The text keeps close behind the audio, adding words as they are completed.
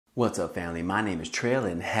What's up, family? My name is Trail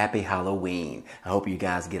and happy Halloween. I hope you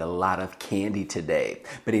guys get a lot of candy today.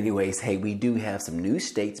 But anyways, hey, we do have some new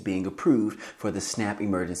states being approved for the SNAP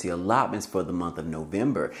emergency allotments for the month of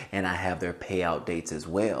November, and I have their payout dates as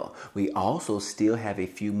well. We also still have a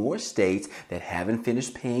few more states that haven't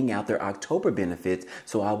finished paying out their October benefits,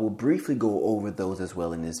 so I will briefly go over those as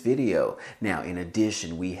well in this video. Now, in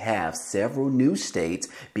addition, we have several new states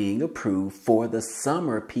being approved for the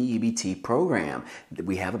summer P-EBT program.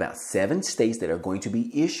 We have about 7 states that are going to be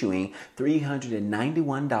issuing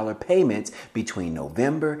 $391 payments between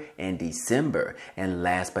November and December. And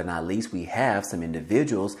last but not least, we have some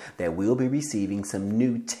individuals that will be receiving some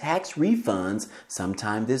new tax refunds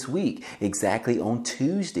sometime this week, exactly on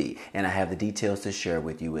Tuesday. And I have the details to share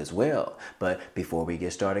with you as well. But before we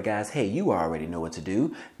get started, guys, hey, you already know what to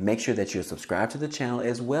do. Make sure that you're subscribed to the channel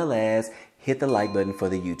as well as hit the like button for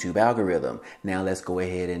the YouTube algorithm. Now let's go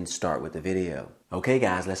ahead and start with the video. Okay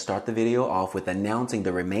guys, let's start the video off with announcing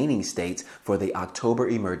the remaining states for the October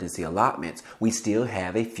emergency allotments. We still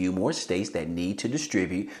have a few more states that need to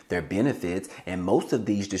distribute their benefits, and most of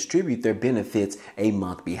these distribute their benefits a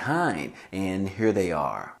month behind. And here they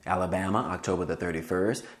are. Alabama, October the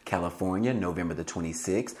 31st, California, November the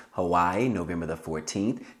 26th, Hawaii, November the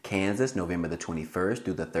 14th, Kansas, November the 21st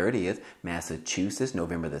through the 30th, Massachusetts,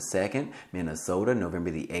 November the 2nd, Minnesota,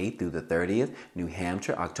 November the 8th through the 30th, New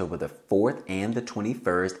Hampshire, October the 4th and the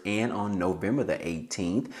 21st and on November the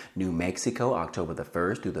 18th, New Mexico, October the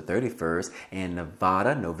 1st through the 31st, and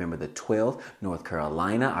Nevada, November the 12th, North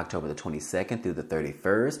Carolina, October the 22nd through the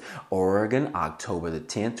 31st, Oregon, October the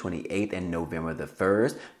 10th, 28th, and November the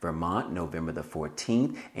 1st, Vermont, November the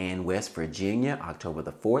 14th, and West Virginia, October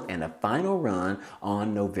the 4th, and a final run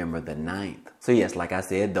on November the 9th. So yes, like I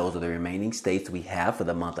said, those are the remaining states we have for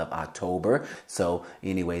the month of October. So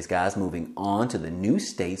anyways, guys, moving on to the new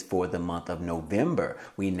states for the month of November.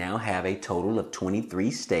 We now have a total of 23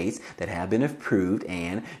 states that have been approved,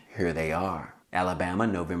 and here they are. Alabama,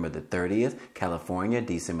 November the 30th, California,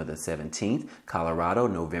 December the 17th, Colorado,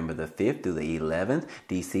 November the 5th through the 11th,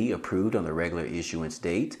 DC approved on the regular issuance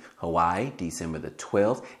date, Hawaii, December the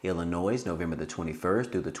 12th, Illinois, November the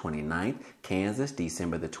 21st through the 29th, Kansas,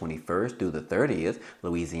 December the 21st through the 30th,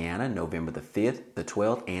 Louisiana, November the 5th, the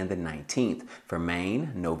 12th, and the 19th. For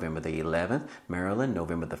Maine, November the 11th, Maryland,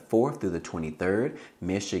 November the 4th through the 23rd,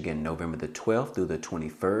 Michigan, November the 12th through the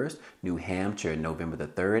 21st, New Hampshire, November the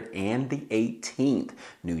 3rd and the 18th,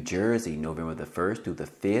 New Jersey, November the 1st through the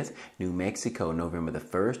 5th, New Mexico, November the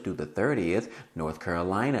 1st through the 30th, North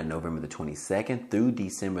Carolina, November the 22nd through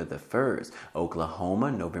December the 1st,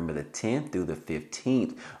 Oklahoma, November the 10th through the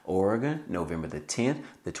 15th, Oregon, November the 10th,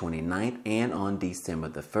 the 29th, and on December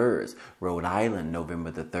the 1st, Rhode Island,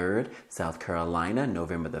 November the 3rd, South Carolina,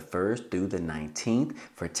 November the 1st through the 19th,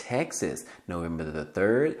 for Texas, November the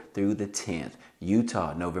 3rd through the 10th,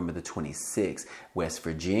 Utah, November the 26th, West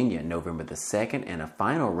Virginia, November the 2nd, and a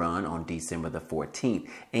final run on December the 14th.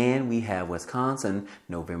 And we have Wisconsin,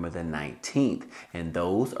 November the 19th. And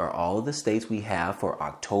those are all of the states we have for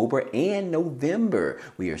October and November.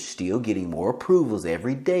 We are still getting more approvals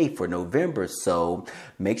every day for November, so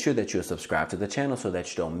make sure that you're subscribed to the channel so that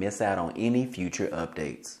you don't miss out on any future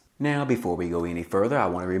updates. Now, before we go any further, I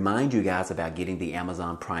want to remind you guys about getting the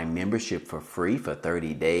Amazon Prime membership for free for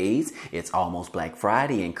 30 days. It's almost Black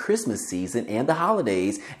Friday and Christmas season and the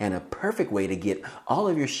holidays, and a perfect way to get all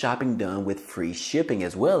of your shopping done with free shipping,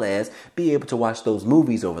 as well as be able to watch those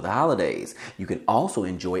movies over the holidays. You can also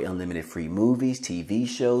enjoy unlimited free movies, TV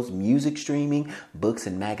shows, music streaming, books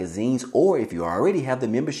and magazines, or if you already have the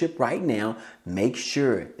membership right now, make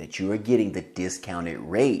sure that you are getting the discounted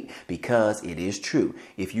rate, because it is true.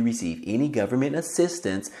 If you receive any government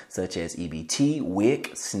assistance such as EBT,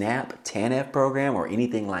 WIC, SNAP, TANF program, or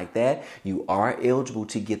anything like that, you are eligible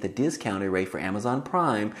to get the discounted rate for Amazon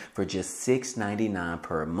Prime for just $6.99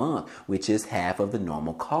 per month, which is half of the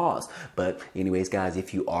normal cost. But anyways, guys,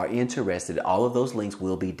 if you are interested, all of those links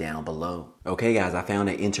will be down below. Okay, guys, I found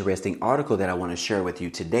an interesting article that I want to share with you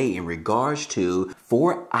today in regards to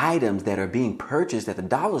 4 items that are being purchased at the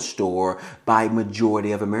dollar store by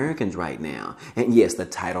majority of Americans right now. And yes, the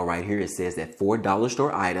title right here, it says that 4 dollar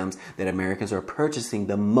store items that Americans are purchasing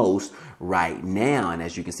the most right now. And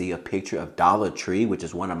as you can see, a picture of Dollar Tree, which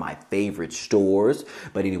is one of my favorite stores.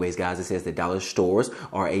 But anyways, guys, it says that dollar stores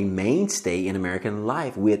are a mainstay in American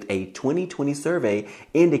life, with a 2020 survey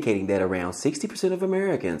indicating that around 60% of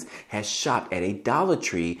Americans has shopped shopped at a Dollar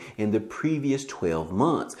Tree in the previous 12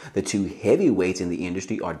 months. The two heavyweights in the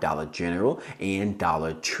industry are Dollar General and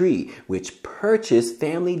Dollar Tree, which purchased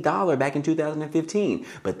Family Dollar back in 2015.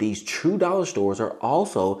 But these true dollar stores are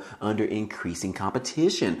also under increasing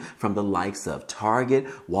competition from the likes of Target,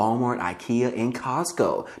 Walmart, IKEA, and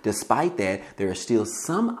Costco. Despite that, there are still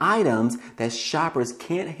some items that shoppers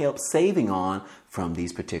can't help saving on from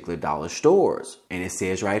these particular dollar stores. And it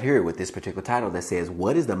says right here with this particular title that says,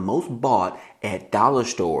 what is the most bought at dollar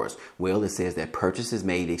stores? Well, it says that purchases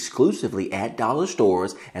made exclusively at dollar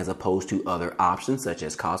stores as opposed to other options such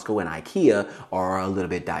as Costco and IKEA are a little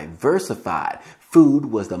bit diversified. Food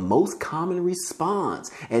was the most common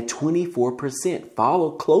response at 24%,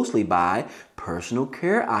 followed closely by personal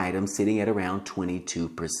care items sitting at around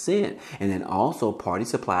 22%. And then also party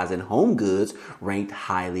supplies and home goods ranked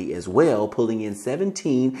highly as well, pulling in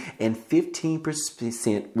 17 and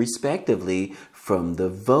 15% respectively from the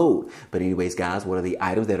vote. But anyways, guys, what are the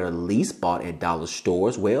items that are least bought at dollar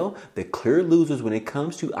stores? Well, the clear losers when it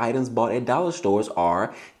comes to items bought at dollar stores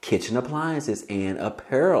are kitchen appliances and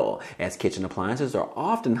apparel. As kitchen appliances are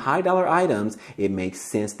often high dollar items, it makes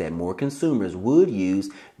sense that more consumers would use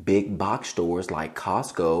big box stores like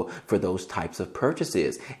Costco for those types of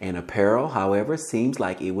purchases. And apparel, however, seems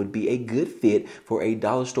like it would be a good fit for a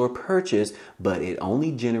dollar store purchase, but it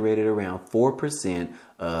only generated around 4%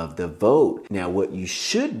 of the vote. Now, what you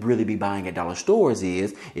should really be buying at dollar stores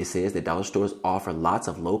is, it says that dollar stores offer lots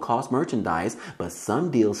of low-cost merchandise, but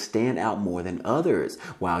some deals stand out more than others.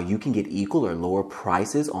 While you can get equal or lower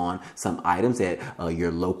prices on some items at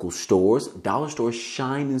your local stores, dollar stores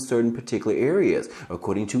shine in certain particular areas.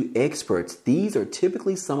 According to experts, these are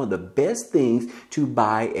typically some of the best things to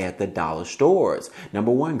buy at the dollar stores.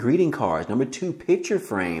 Number 1, greeting cards. Number 2, picture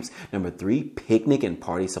frames. Number 3, picnic and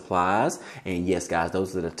party supplies. And yes, guys,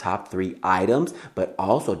 those are the top 3 items, but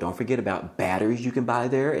also don't forget about batteries you can buy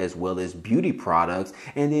there, as well as beauty products,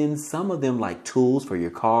 and then some of them like tools for your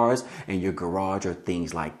cars and your garage or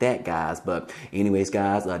things like that, guys. But anyways,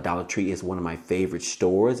 guys, Dollar Tree is one of my favorite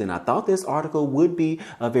stores, and I thought this article would be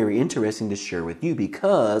very interesting to share with you,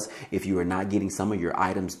 because if you are not getting some of your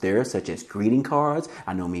items there, such as greeting cards,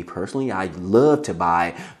 I know me personally, I love to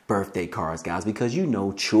buy birthday cards, guys, because you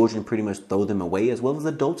know children pretty much throw them away as well as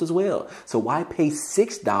adults as well. So why pay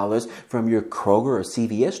 $6 from your Kroger or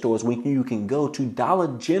CVS stores when you can go to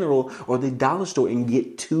Dollar General or the dollar store and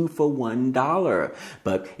get 2 for $1?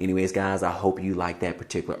 But anyways, guys, I hope you like that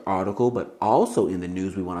particular article. But also in the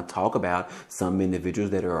news, we want to talk about some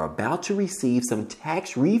individuals that are about to receive some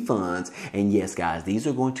tax refunds. And yes, guys, these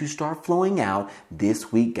are going to start flowing out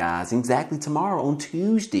this week, guys, exactly tomorrow on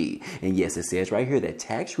Tuesday. And yes, it says right here that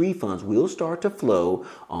tax refunds will start to flow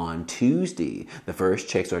on Tuesday. The first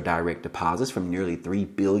checks are direct deposits from nearly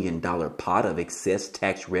 $3 billion pot of excess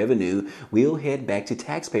tax revenue will head back to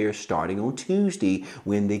taxpayers starting on Tuesday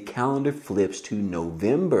when the calendar flips to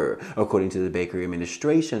November, according to the Baker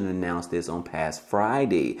administration announced this on past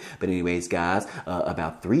Friday. But anyways, guys,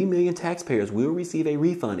 about 3 million taxpayers will receive a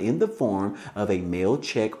refund in the form of a mailed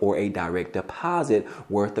check or a direct deposit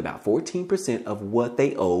worth about 14% of what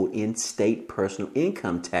they owed in state personal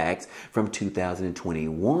income tax from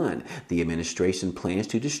 2021. The administration plans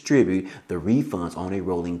to distribute the refunds on a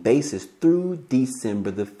rolling basis through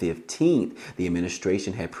December the 15th. The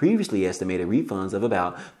administration had previously estimated refunds of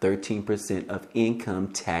about 13% of income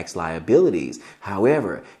tax liabilities.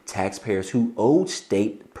 However, taxpayers who owed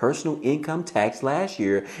state personal income tax last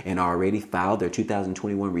year and already filed their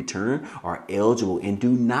 2021 return are eligible and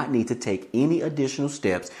do not need to take any additional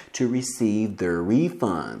steps to receive their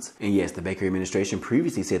refunds. And yes, the Baker administration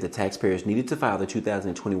previously said that taxpayers needed to file the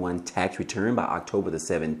 2021 tax return by October the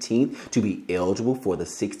 17th to be eligible for the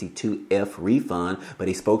 62F refund, but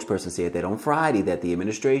a spokesperson said that on Friday that the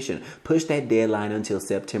administration pushed that deadline until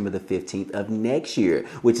September the 15th of next year,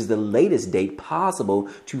 which is the latest date possible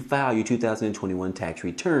to file your 2021 tax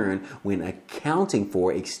return when accounting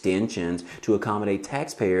for extensions to accommodate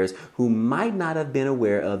taxpayers who might not have been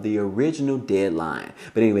aware of the original deadline.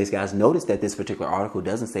 But anyways, guys, notice that this particular article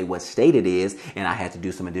doesn't say what state it is, and I had to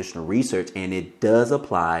do some additional research, and it does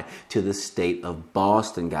apply to the state of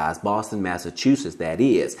Boston, guys. Boston, Massachusetts, that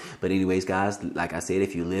is. But anyways, guys, like I said,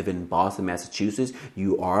 if you live in Boston, Massachusetts,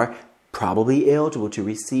 you are probably eligible to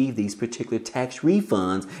receive these particular tax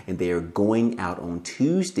refunds, and they are going out on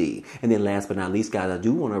Tuesday. And then last but not least, guys, I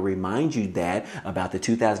do want to remind you that about the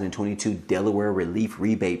 2022 Delaware Relief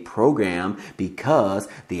Rebate Program, because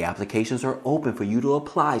the applications are open for you to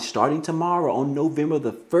apply starting tomorrow on November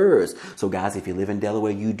the 1st. So guys, if you live in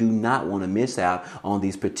Delaware, you do not want to miss out on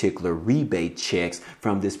these particular rebate checks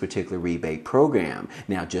from this particular rebate program.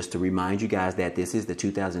 Now, just to remind you guys that this is the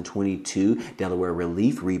 2022 Delaware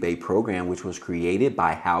Relief Rebate Program, which was created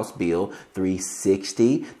by House Bill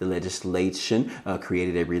 360. The legislation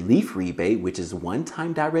created a relief rebate, which is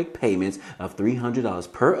one-time direct payments of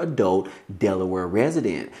 $300 per adult Delaware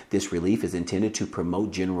resident. This relief is intended to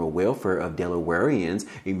promote general welfare of Delawareans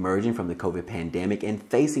emerging from the COVID pandemic and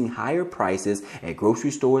facing higher prices at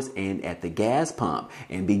grocery stores and at the gas pump.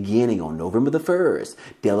 And beginning on November the 1st,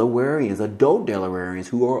 Delawareans, adult Delawareans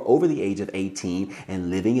who are over the age of 18 and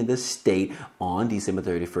living in the state on December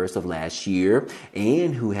 31st of last year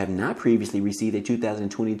and who have not previously received a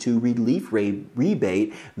 2022 relief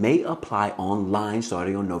rebate may apply online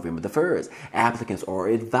starting on November the 1st. Applicants are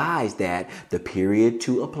advised that the period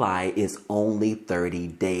to apply is only 30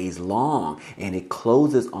 days long and it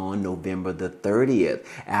closes on November the 30th.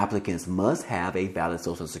 Applicants must have a valid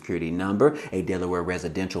social security number, a Delaware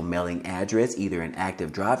residential mailing address, either an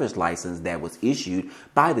active driver's license that was issued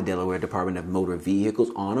by the Delaware Department of Motor Vehicles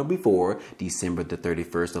on or before December the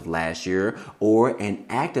 31st of last year, or an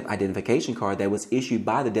active identification card that was issued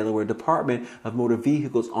by the Delaware Department of Motor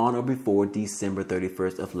Vehicles on or before December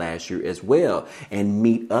 31st of last year as well, and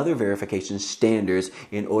meet other verification standards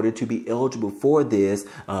in order to be eligible for this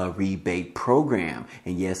rebate program.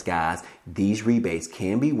 And yes, guys, these rebates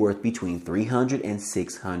can be worth between $300 and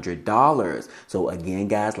 $600. So again,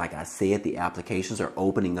 guys, like I said, the applications are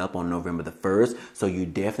opening up on November the 1st. So you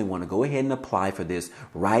definitely want to go ahead and apply for this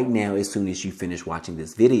right now as soon as you finish watching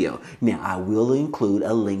this video. Now, I will include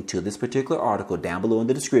a link to this particular article down below in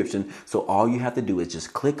the description. So all you have to do is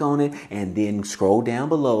just click on it and then scroll down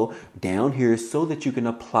below, down here, so that you can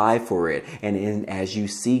apply for it. And as you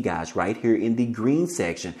see, guys, right here in the green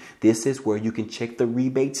section, this is where you can check the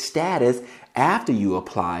rebate status after you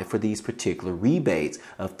apply for these particular rebates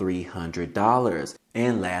of $300.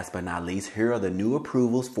 And last but not least, here are the new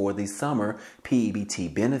approvals for the summer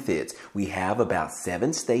P-EBT benefits. We have about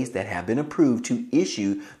 7 states that have been approved to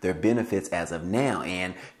issue their benefits as of now.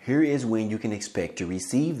 And here is when you can expect to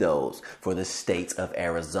receive those. For the states of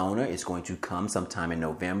Arizona, it's going to come sometime in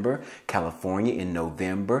November, California in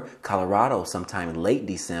November, Colorado sometime in late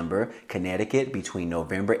December, Connecticut between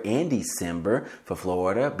November and December, for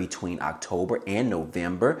Florida between October and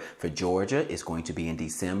November, for Georgia it's going to be in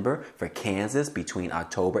December, for Kansas between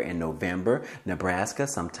October and November, Nebraska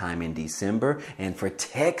sometime in December, and for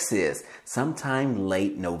Texas sometime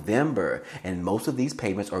late November. And most of these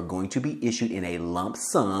payments are going to be issued in a lump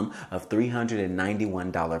sum of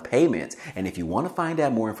 $391 payments. And if you want to find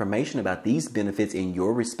out more information about these benefits in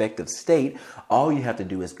your respective state, all you have to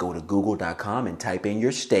do is go to google.com and type in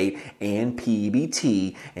your state and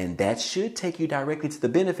P-EBT, and that should take you directly to the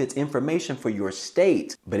benefits information for your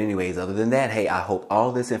state. But anyways, other than that, hey, I hope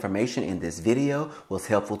all this information in this video was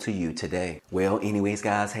helpful to you today. Well, anyways,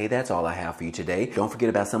 guys, hey, that's all I have for you today. Don't forget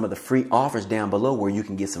about some of the free offers down below where you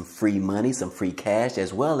can get some free money, some free cash,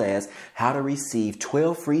 as well as how to receive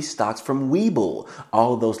 12 free stocks from Webull.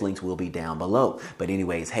 All of those links will be down below. But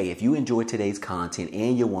anyways, hey, if you enjoyed today's content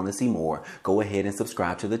and you want to see more, go ahead and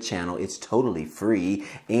subscribe to the channel. It's totally free.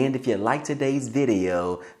 And if you like today's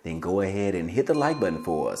video, then go ahead and hit the like button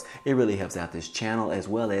for us. It really helps out this channel, as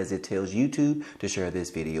well as it tells YouTube to share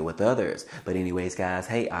this video with others. But anyways, guys,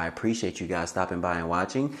 hey, I appreciate you guys stopping by and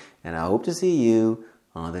watching, and I hope to see you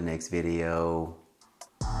on the next video.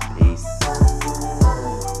 Peace.